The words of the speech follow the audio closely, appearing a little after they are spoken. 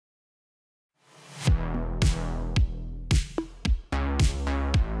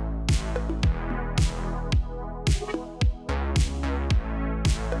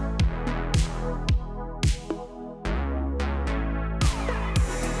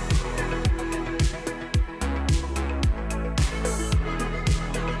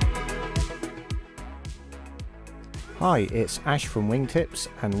Hi, it's Ash from Wingtips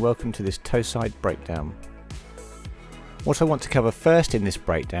and welcome to this toe-side breakdown. What I want to cover first in this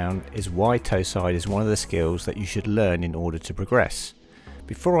breakdown is why toe-side is one of the skills that you should learn in order to progress.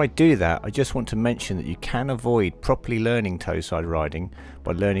 Before I do that, I just want to mention that you can avoid properly learning toe-side riding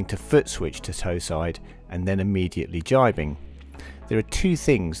by learning to foot switch to toe-side and then immediately jibing. There are two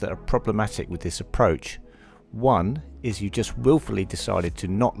things that are problematic with this approach. One is you just willfully decided to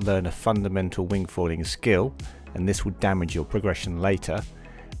not learn a fundamental wing foiling skill, and this will damage your progression later.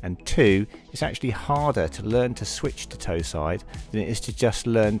 And two, it's actually harder to learn to switch to toe-side than it is to just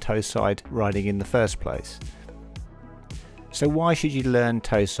learn toe-side riding in the first place. So why should you learn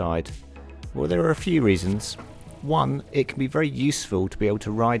toe-side? Well, there are a few reasons. One, it can be very useful to be able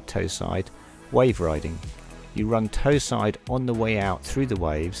to ride toe-side wave riding. You run toe-side on the way out through the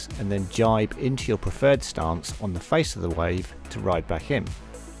waves and then jibe into your preferred stance on the face of the wave to ride back in.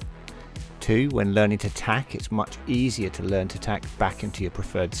 Two, when learning to tack, it's much easier to learn to tack back into your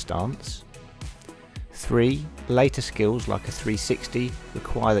preferred stance. Three, later skills like a 360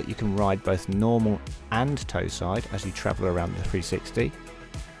 require that you can ride both normal and toe-side as you travel around the 360.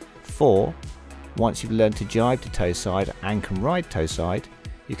 Four, once you've learned to jibe to toe-side and can ride toe-side,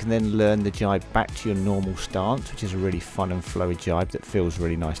 you can then learn the jibe back to your normal stance, which is a really fun and flowy jibe that feels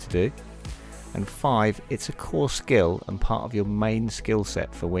really nice to do. And five, it's a core skill and part of your main skill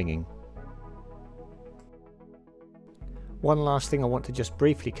set for winging. One last thing I want to just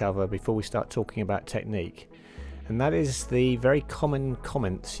briefly cover before we start talking about technique, and that is the very common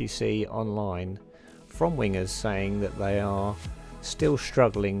comments you see online from wingers saying that they are still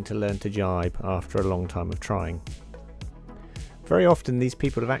struggling to learn to jibe after a long time of trying. Very often these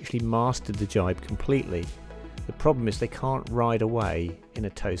people have actually mastered the jibe completely. The problem is they can't ride away in a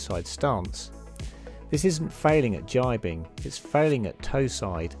toe-side stance. This isn't failing at jibing, it's failing at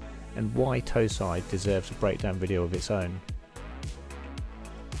toe-side, and why toe-side deserves a breakdown video of its own.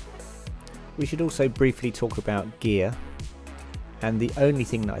 We should also briefly talk about gear, and the only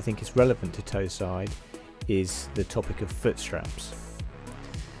thing that I think is relevant to toe-side is the topic of foot straps.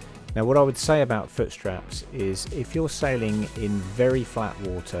 Now, what I would say about foot straps is if you're sailing in very flat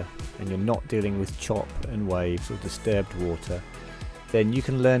water and you're not dealing with chop and waves or disturbed water, then you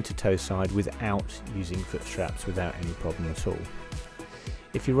can learn to toe-side without using foot straps without any problem at all.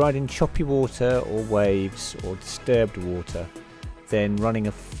 If you ride in choppy water or waves or disturbed water, then running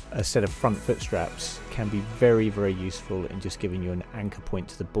a set of front foot straps can be very useful in just giving you an anchor point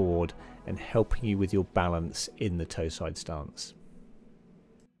to the board and helping you with your balance in the toe-side stance.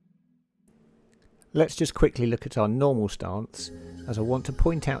 Let's just quickly look at our normal stance, as I want to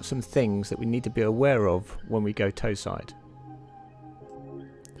point out some things that we need to be aware of when we go toe-side.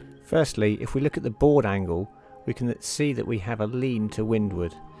 Firstly, if we look at the board angle, we can see that we have a lean to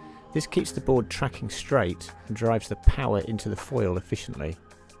windward. This keeps the board tracking straight and drives the power into the foil efficiently.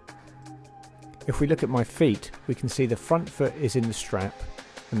 If we look at my feet, we can see the front foot is in the strap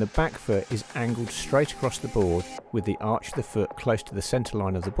and the back foot is angled straight across the board with the arch of the foot close to the centre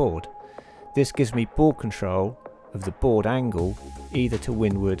line of the board. This gives me board control of the board angle either to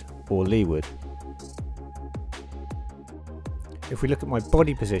windward or leeward. If we look at my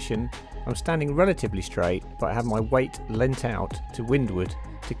body position, I'm standing relatively straight, but I have my weight lent out to windward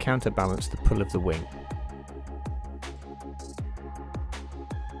to counterbalance the pull of the wing.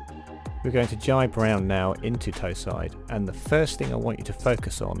 We're going to jibe round now into toe-side, and the first thing I want you to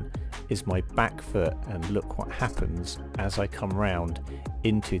focus on is my back foot and look what happens as I come round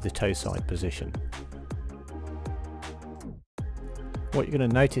into the toe-side position. What you're going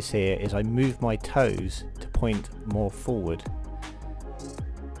to notice here is I move my toes to point more forward.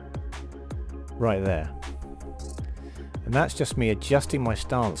 Right there. And that's just me adjusting my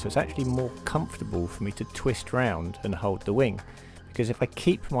stance, so it's actually more comfortable for me to twist round and hold the wing. Because if I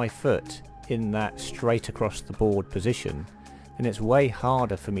keep my foot in that straight across the board position, then it's way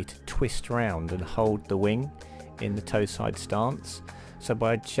harder for me to twist round and hold the wing in the toe-side stance. So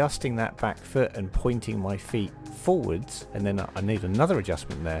by adjusting that back foot and pointing my feet forwards, and then I need another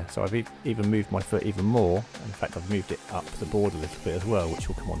adjustment there, so I've even moved my foot even more. In fact, I've moved it up the board a little bit as well, which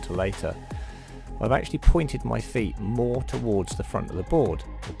we'll come on to later. I've actually pointed my feet more towards the front of the board.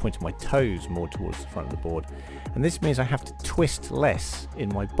 I've pointed my toes more towards the front of the board. And this means I have to twist less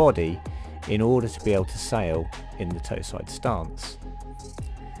in my body in order to be able to sail in the toe-side stance.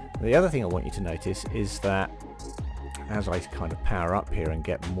 The other thing I want you to notice is that as I kind of power up here and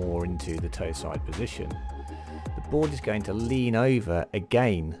get more into the toe-side position, the board is going to lean over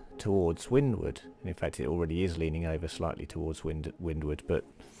again towards windward. And in fact, it already is leaning over slightly towards windward, but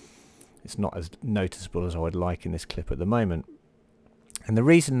it's not as noticeable as I would like in this clip at the moment. And the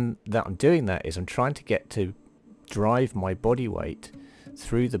reason that I'm doing that is I'm trying to get to drive my body weight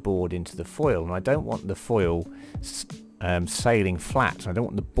through the board into the foil, and I don't want the foil sailing flat. I don't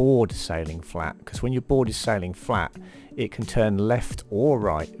want the board sailing flat, because when your board is sailing flat it can turn left or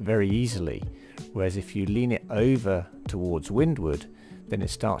right very easily, whereas if you lean it over towards windward, then it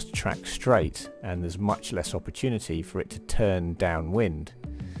starts to track straight and there's much less opportunity for it to turn downwind.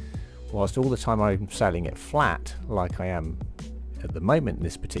 Whilst all the time I'm sailing it flat, like I am at the moment in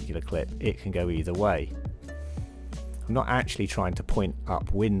this particular clip, it can go either way. I'm not actually trying to point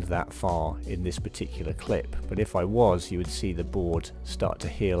upwind that far in this particular clip, but if I was, you would see the board start to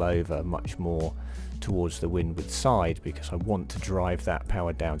heel over much more towards the windward side, because I want to drive that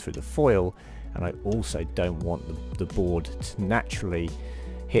power down through the foil, and I also don't want the board to naturally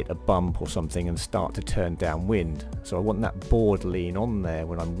hit a bump or something and start to turn downwind. So I want that board lean on there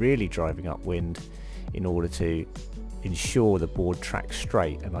when I'm really driving upwind, in order to ensure the board tracks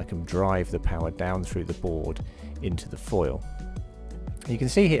straight and I can drive the power down through the board into the foil. You can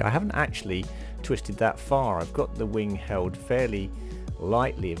see here I haven't actually twisted that far. I've got the wing held fairly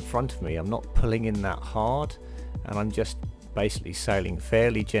lightly in front of me. I'm not pulling in that hard, and I'm just basically sailing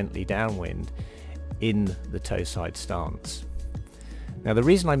fairly gently downwind in the toe side stance. Now the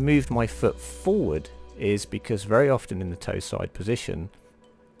reason I moved my foot forward is because very often in the toe side position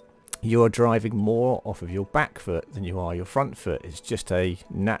you are driving more off of your back foot than you are your front foot. It's just a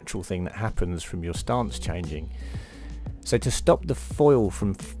natural thing that happens from your stance changing. So to stop the foil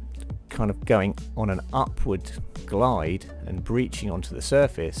from kind of going on an upward glide and breaching onto the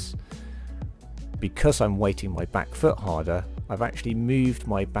surface, because I'm weighting my back foot harder, I've actually moved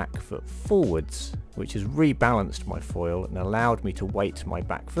my back foot forwards, which has rebalanced my foil and allowed me to weight my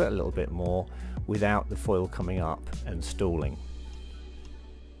back foot a little bit more without the foil coming up and stalling.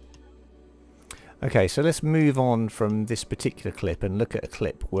 Okay, so let's move on from this particular clip and look at a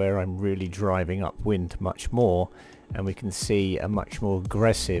clip where I'm really driving upwind much more, and we can see a much more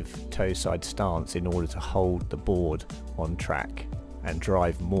aggressive toe side stance in order to hold the board on track and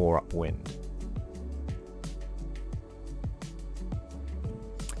drive more upwind.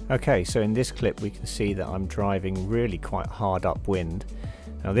 Okay, so in this clip we can see that I'm driving really quite hard upwind.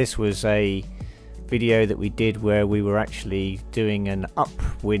 Now this was a video that we did where we were actually doing an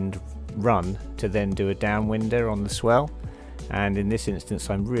upwind run to then do a downwinder on the swell, and in this instance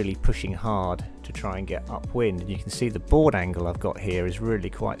I'm really pushing hard to try and get upwind, and you can see the board angle I've got here is really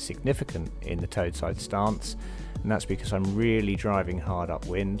quite significant in the toe side stance, and that's because I'm really driving hard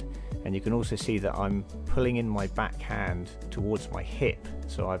upwind. And you can also see that I'm pulling in my backhand towards my hip,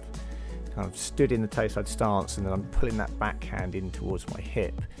 so I've kind of stood in the toe side stance and then I'm pulling that backhand in towards my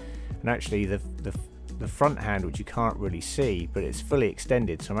hip, and actually the front hand, which you can't really see but it's fully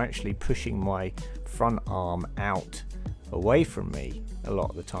extended, so I'm actually pushing my front arm out away from me a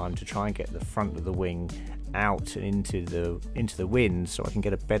lot of the time to try and get the front of the wing out and into the wind, so I can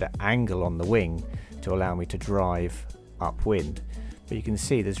get a better angle on the wing to allow me to drive upwind. But you can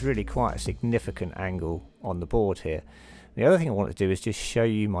see there's really quite a significant angle on the board here. The other thing I want to do is just show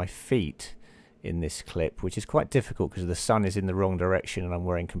you my feet in this clip, which is quite difficult because the sun is in the wrong direction and I'm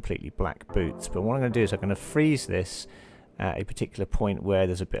wearing completely black boots. But what I'm going to do is I'm going to freeze this at a particular point where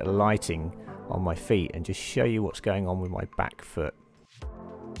there's a bit of lighting on my feet and just show you what's going on with my back foot.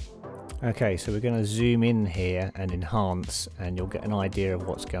 Okay, so we're going to zoom in here and enhance, and you'll get an idea of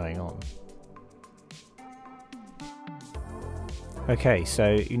what's going on. Okay,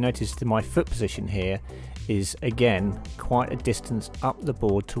 so you notice that my foot position here is again quite a distance up the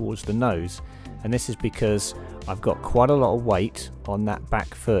board towards the nose, and this is because I've got quite a lot of weight on that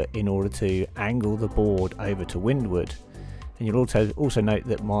back foot in order to angle the board over to windward. And you'll also note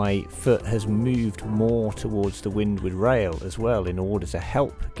that my foot has moved more towards the windward rail as well in order to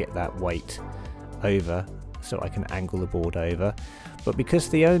help get that weight over, so I can angle the board over. But because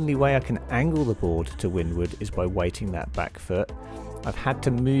the only way I can angle the board to windward is by weighting that back foot, I've had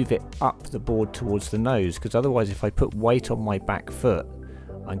to move it up the board towards the nose, because otherwise if I put weight on my back foot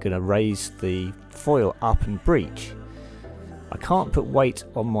I'm going to raise the foil up and breach. I can't put weight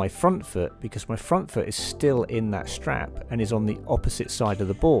on my front foot because my front foot is still in that strap and is on the opposite side of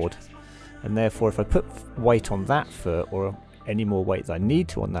the board, and therefore if I put weight on that foot, or any more weight that I need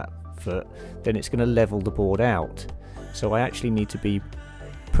to on that foot, then it's going to level the board out. So I actually need to be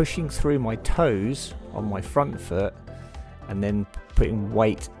pushing through my toes on my front foot and then putting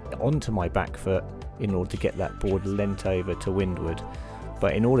weight onto my back foot in order to get that board leant over to windward.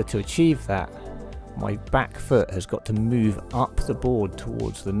 But in order to achieve that, my back foot has got to move up the board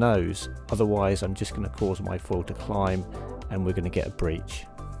towards the nose, otherwise I'm just going to cause my foil to climb and we're going to get a breach.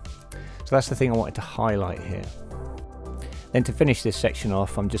 So that's the thing I wanted to highlight here. Then to finish this section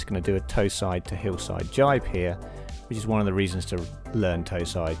off, I'm just going to do a toe side to hillside jibe here, which is one of the reasons to learn toe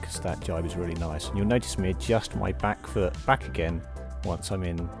side, because that jibe is really nice. And you'll notice me adjust my back foot back again once I'm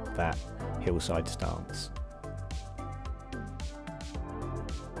in that hillside stance.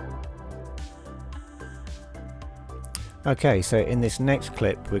 Okay, so in this next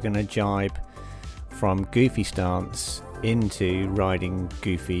clip we're going to jibe from goofy stance into riding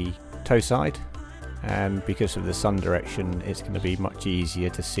goofy toe side, and because of the sun direction it's going to be much easier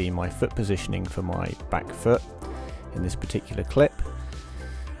to see my foot positioning for my back foot in this particular clip.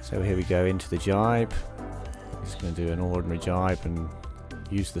 So here we go into the jibe. I'm just going to do an ordinary jibe and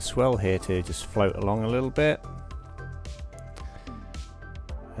use the swell here to just float along a little bit,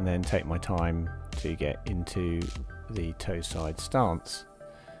 and then take my time to get into the toe side stance.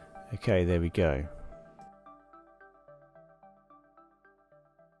 Okay, there we go.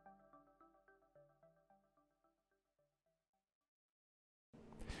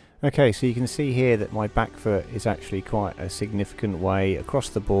 Okay, so you can see here that my back foot is actually quite a significant way across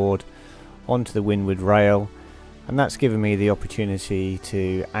the board onto the windward rail, and that's given me the opportunity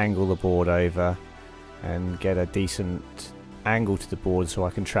to angle the board over and get a decent angle to the board so I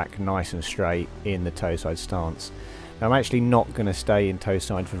can track nice and straight in the toe side stance. Now, I'm actually not going to stay in toe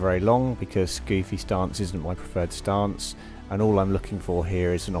side for very long because goofy stance isn't my preferred stance, and all I'm looking for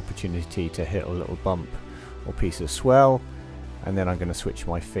here is an opportunity to hit a little bump or piece of swell, and then I'm going to switch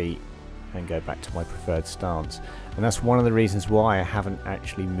my feet and go back to my preferred stance. And that's one of the reasons why I haven't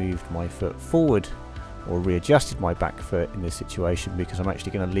actually moved my foot forward or readjusted my back foot in this situation, because I'm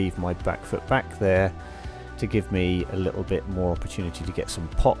actually going to leave my back foot back there to give me a little bit more opportunity to get some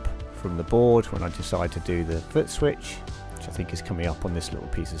pop from the board when I decide to do the foot switch, which I think is coming up on this little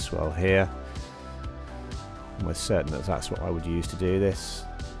piece of swell here. I'm almost certain that that's what I would use to do this.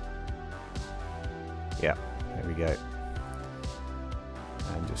 Yeah, there we go.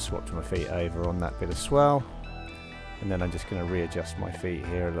 And just swapped my feet over on that bit of swell, and then I'm just going to readjust my feet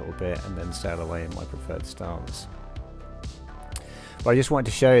here a little bit and then sail away in my preferred stance. But I just wanted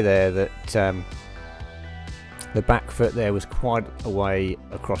to show there that the back foot there was quite a way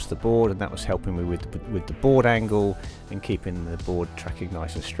across the board, and that was helping me with the board angle and keeping the board tracking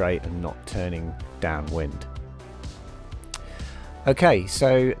nice and straight and not turning downwind. Okay,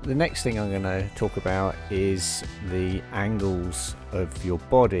 so the next thing I'm going to talk about is the angles of your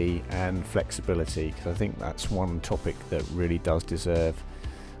body and flexibility, because I think that's one topic that really does deserve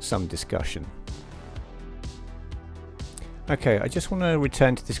some discussion. Okay, I just want to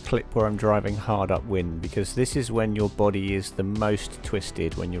return to this clip where I'm driving hard upwind, because this is when your body is the most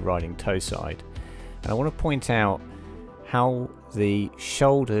twisted when you're riding toe side. And I want to point out how the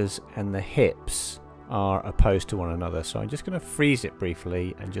shoulders and the hips are opposed to one another. So I'm just going to freeze it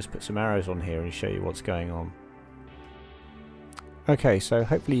briefly and just put some arrows on here and show you what's going on. Okay, so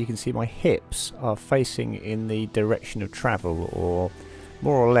hopefully you can see my hips are facing in the direction of travel, or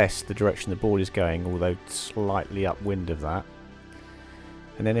more or less the direction the board is going, although slightly upwind of that.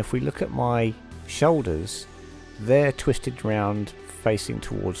 And then if we look at my shoulders, they're twisted round facing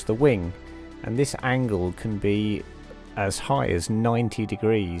towards the wing, and this angle can be as high as 90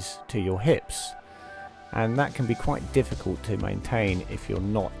 degrees to your hips, and that can be quite difficult to maintain if you're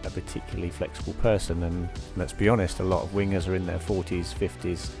not a particularly flexible person. And let's be honest, a lot of wingers are in their 40s,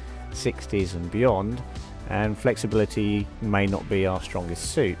 50s, 60s and beyond, and flexibility may not be our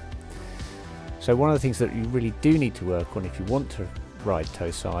strongest suit. So one of the things that you really do need to work on if you want to ride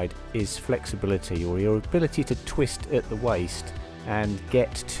toe side is flexibility, or your ability to twist at the waist and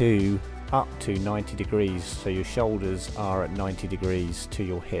get to up to 90 degrees, so your shoulders are at 90 degrees to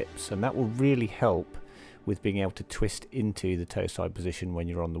your hips, and that will really help with being able to twist into the toe side position when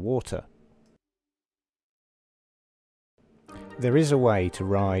you're on the water. There is a way to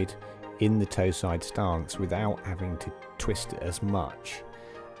ride in the toe side stance without having to twist it as much,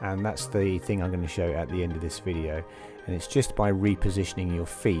 and that's the thing I'm going to show at the end of this video. And it's just by repositioning your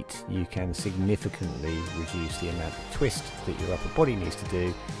feet you can significantly reduce the amount of twist that your upper body needs to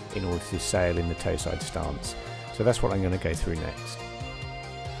do in order to sail in the toe side stance. So that's what I'm going to go through next.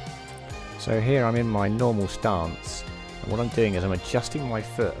 So here I'm in my normal stance, and what I'm doing is I'm adjusting my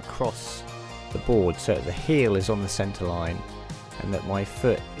foot across the board so that the heel is on the center line and that my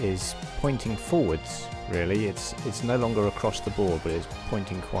foot is pointing forwards. Really, it's no longer across the board, but it's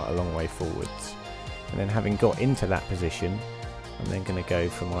pointing quite a long way forwards. And then having got into that position, I'm then going to go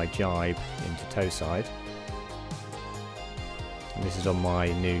for my jibe into toe side. And this is on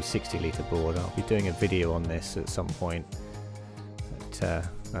my new 60 litre board. I'll be doing a video on this at some point, but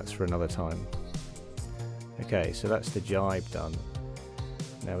that's for another time. Okay, so that's the jibe done.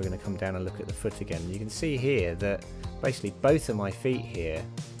 Now we're going to come down and look at the foot again. You can see here that basically both of my feet here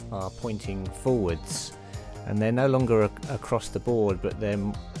are pointing forwards, and they're no longer across the board, but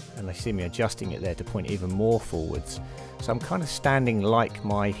and they see me adjusting it there to point even more forwards. So I'm kind of standing like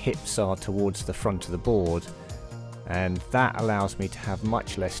my hips are towards the front of the board, and that allows me to have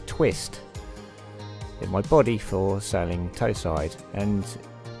much less twist in my body for sailing toe side, and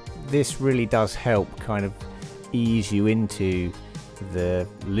this really does help kind of ease you into the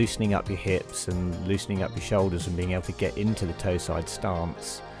loosening up your hips and loosening up your shoulders and being able to get into the toe side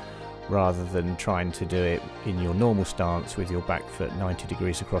stance, rather than trying to do it in your normal stance with your back foot 90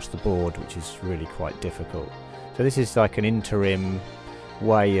 degrees across the board, which is really quite difficult. So this is like an interim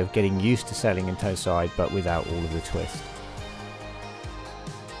way of getting used to sailing in toe side, but without all of the twist.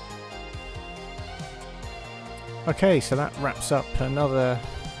 Okay, so that wraps up another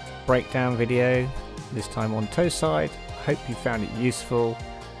breakdown video, this time on toe side. I hope you found it useful.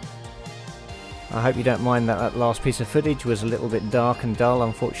 I hope you don't mind that that last piece of footage was a little bit dark and dull.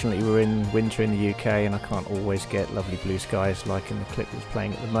 Unfortunately, we're in winter in the UK and I can't always get lovely blue skies like in the clip that's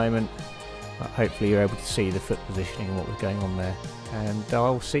playing at the moment. But hopefully you're able to see the foot positioning and what was going on there. And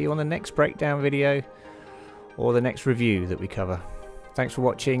I'll see you on the next breakdown video or the next review that we cover. Thanks for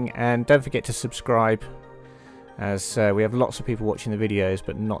watching, and don't forget to subscribe, as we have lots of people watching the videos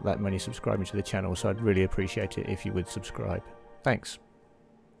but not that many subscribing to the channel, so I'd really appreciate it if you would subscribe. Thanks.